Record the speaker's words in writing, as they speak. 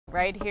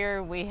Right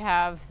here we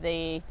have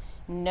the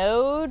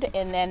node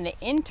and then the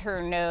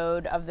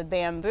internode of the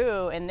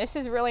bamboo, and this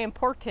is really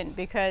important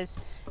because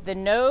the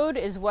node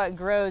is what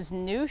grows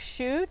new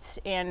shoots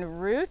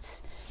and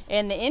roots,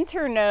 and the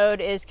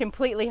internode is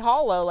completely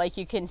hollow, like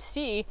you can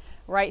see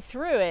right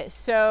through it.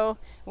 So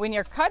when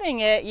you're cutting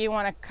it, you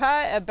want to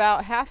cut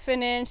about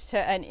 1/2 inch to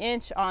 1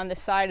 inch on the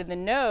side of the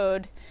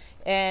node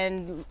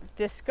and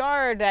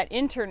discard that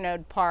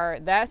internode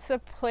part. That's a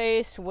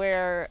place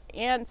where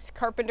ants,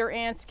 carpenter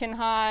ants can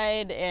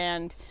hide,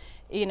 and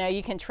you know,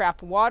 you can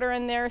trap water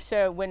in there.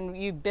 So when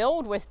you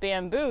build with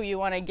bamboo, you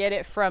want to get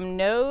it from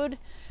node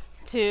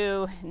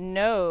to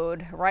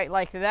node, right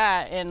like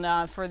that.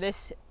 And for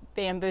this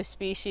bamboo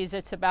species,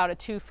 it's about a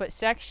 2-foot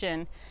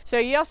section. So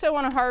you also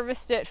want to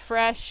harvest it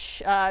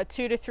fresh,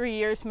 2 to 3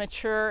 years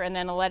mature, and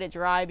then let it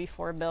dry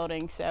before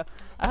building. So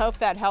I hope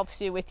that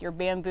helps you with your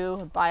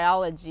bamboo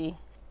biology.